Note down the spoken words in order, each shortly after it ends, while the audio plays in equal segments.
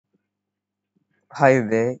Hi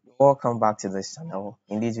there, welcome back to this channel.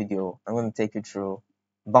 In this video, I'm going to take you through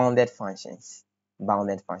bounded functions.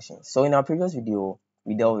 Bounded functions. So in our previous video,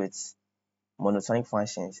 we dealt with monotonic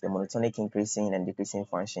functions, the monotonic increasing and decreasing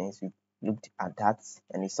functions. We looked at that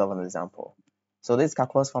and we solved an example. So this is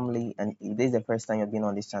calculus family, and if this is the first time you've been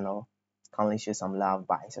on this channel, kindly show some love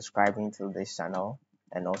by subscribing to this channel,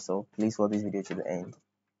 and also please watch this video to the end.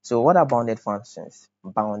 So what are bounded functions?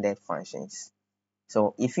 Bounded functions.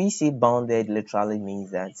 So if we see bounded literally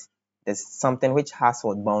means that there's something which has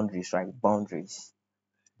what boundaries, right? Boundaries.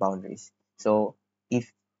 So if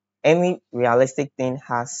any realistic thing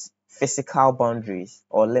has physical boundaries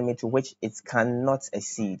or limit to which it cannot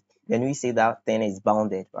exceed, then we say that thing is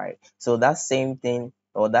bounded, right? So that same thing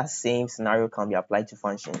or that same scenario can be applied to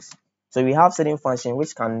functions. So we have certain function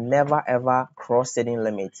which can never ever cross certain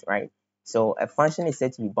limits, right? So a function is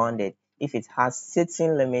said to be bounded if it has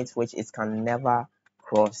certain limits which it can never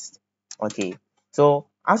cross. Okay. So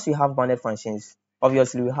as we have bounded functions,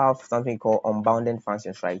 obviously we have something called unbounded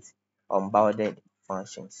functions, right? Unbounded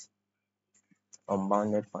functions.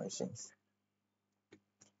 Unbounded functions.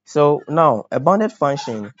 So now a bounded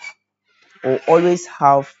function will always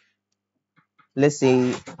have, let's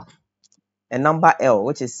say, a number L,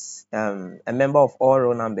 which is a member of all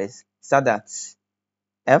real numbers, so that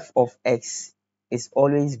f of x is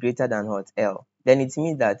always greater than what L. Then it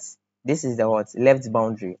means that this is the what left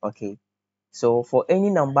boundary. Okay. So for any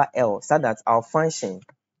number L, so that our function,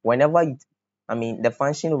 whenever the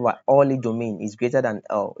function over all the domain is greater than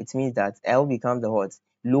L, it means that L becomes the what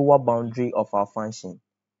lower boundary of our function.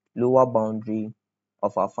 Lower boundary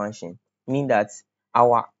of our function. Mean that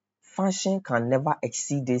our function can never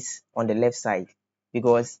exceed this on the left side,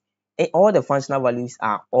 because all the functional values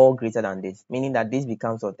are all greater than this, meaning that this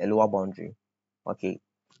becomes what a lower boundary. Okay.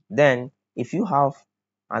 Then if you have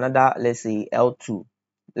another, let's say L2,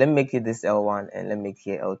 let me make it this L1 and let me make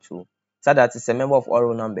here L2, so that it's a member of all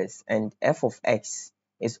real numbers, and f of x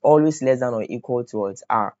is always less than or equal to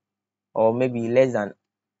r, or maybe less than,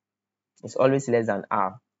 it's always less than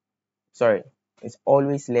r, sorry, it's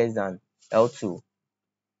always less than L2.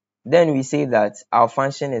 Then we say that our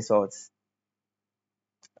function is what?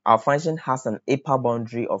 Our function has an upper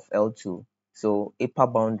boundary of L2. So upper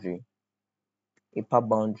boundary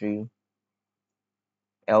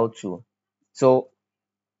L2. So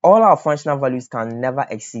all our functional values can never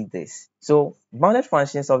exceed this. So bounded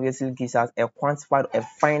functions obviously gives us a quantified, a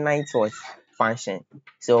finite function.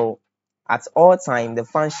 So at all times the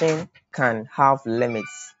function can have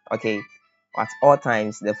limits. Okay, at all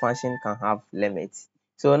times the function can have limits.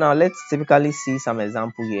 So now let's typically see some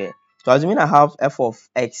example here. So assuming I have f of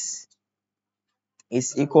x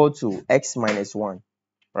is equal to x minus 1,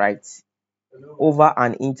 right, over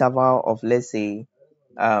an interval of, let's say,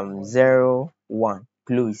 0 1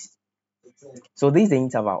 closed. So this is the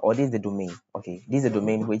interval, or this is the domain. Okay, this is the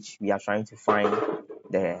domain which we are trying to find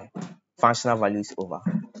the functional values over.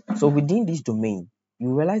 So within this domain,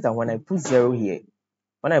 you realize that when I put 0 here,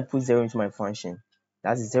 when I put 0 into my function,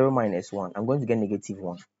 that's 0 minus 1, I'm going to get negative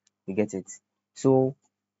 1. You get it? So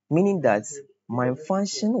meaning that my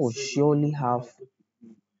function will surely have,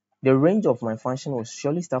 the range of my function will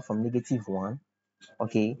surely start from negative 1.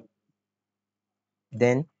 Okay,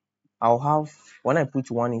 then I'll have, when I put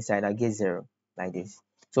 1 inside, I get 0, like this.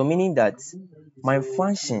 So meaning that my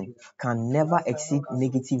function can never exceed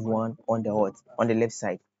negative 1 on the what? On the left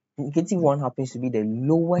side. Negative 1 happens to be the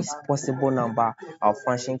lowest possible number our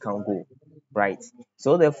function can go, right?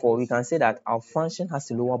 So therefore, we can say that our function has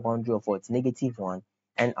a lower boundary of what? Negative 1,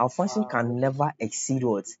 and our function can never exceed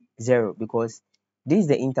what? 0, because this is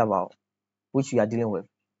the interval which we are dealing with.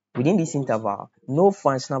 Within this interval, no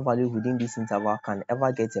functional value within this interval can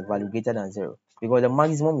ever get a value greater than 0, because the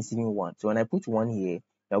maximum is even 1. So when I put 1 here,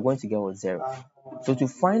 you're going to get what? 0. So to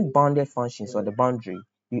find bounded functions or the boundary,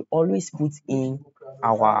 we always put in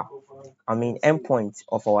our endpoint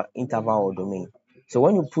of our interval or domain. So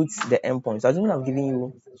when you put the endpoint, so assuming I'm giving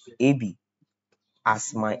you AB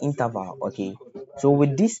as my interval, okay, so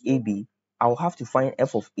with this AB, I'll have to find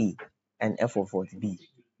f of A and f of what? B.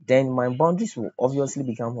 Then my boundaries will obviously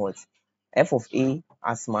become what? F of A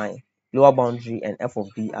as my lower boundary and f of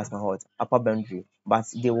B as my what? Upper boundary. But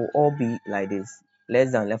they will all be like this: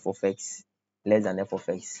 less than f of x, less than f of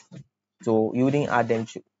x. So you wouldn't add them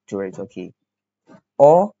to it, okay?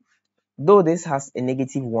 Or though this has a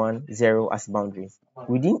negative 1, 0 as boundaries,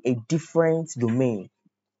 within a different domain,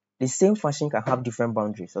 the same function can have different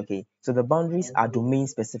boundaries. Okay, so the boundaries are domain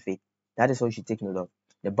specific. That is what you should take note of.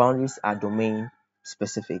 The boundaries are domain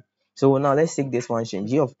specific. So now let's take this function.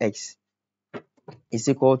 G of x is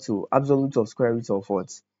equal to absolute of square root of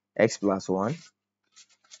what? X plus 1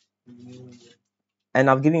 and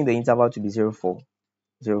I've given the interval to be 0, 4,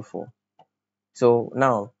 0, 4. So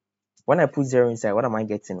now when I put 0 inside, what am I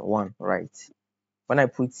getting? 1, right? When I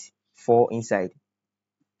put 4 inside,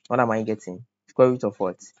 what am I getting? Square root of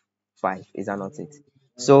what? 5. Is that not it?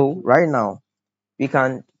 So right now we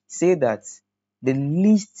can say that the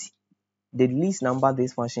least number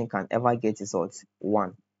this function can ever get is what?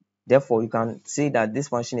 1. Therefore, you can say that this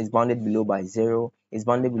function is bounded below by 0, is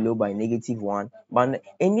bounded below by -1, but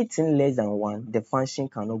anything less than 1, the function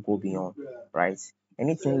cannot go beyond, right?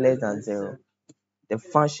 Anything less than 0, the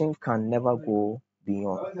function can never go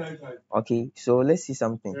beyond. Okay, so let's see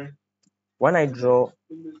something. When I draw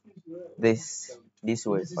this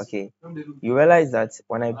way, okay, you realize that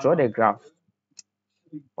when I draw a graph,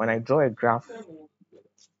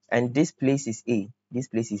 and this place is A, this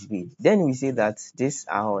place is B, then we say that this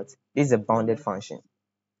are what? This is a bounded function.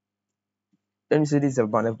 Let me say this is a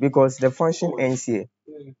bounded because the function ends here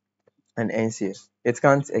and ends here. It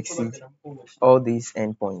can't exceed all these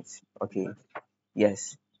endpoints. Okay.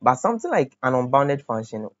 Yes. But something like an unbounded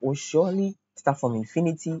function will surely start from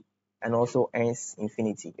infinity and also ends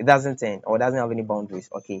infinity. It doesn't end or doesn't have any boundaries.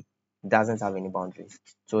 Okay. It doesn't have any boundaries.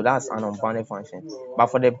 So that's an unbounded function. But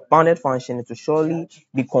for the bounded function, it will surely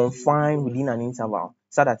be confined within an interval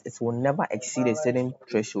so that it will never exceed a certain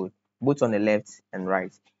threshold, both on the left and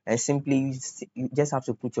right. And simply you just have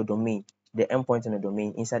to put your domain, the endpoint in the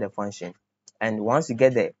domain inside the function. And once you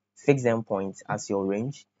get the fixed endpoint as your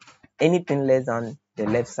range, anything less than the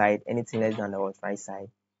left side, anything less than the right side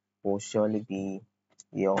will surely be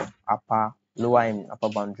your lower and upper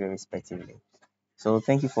boundary respectively. So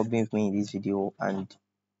thank you for being with me in this video, and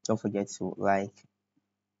don't forget to like,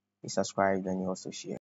 subscribe, and you also share.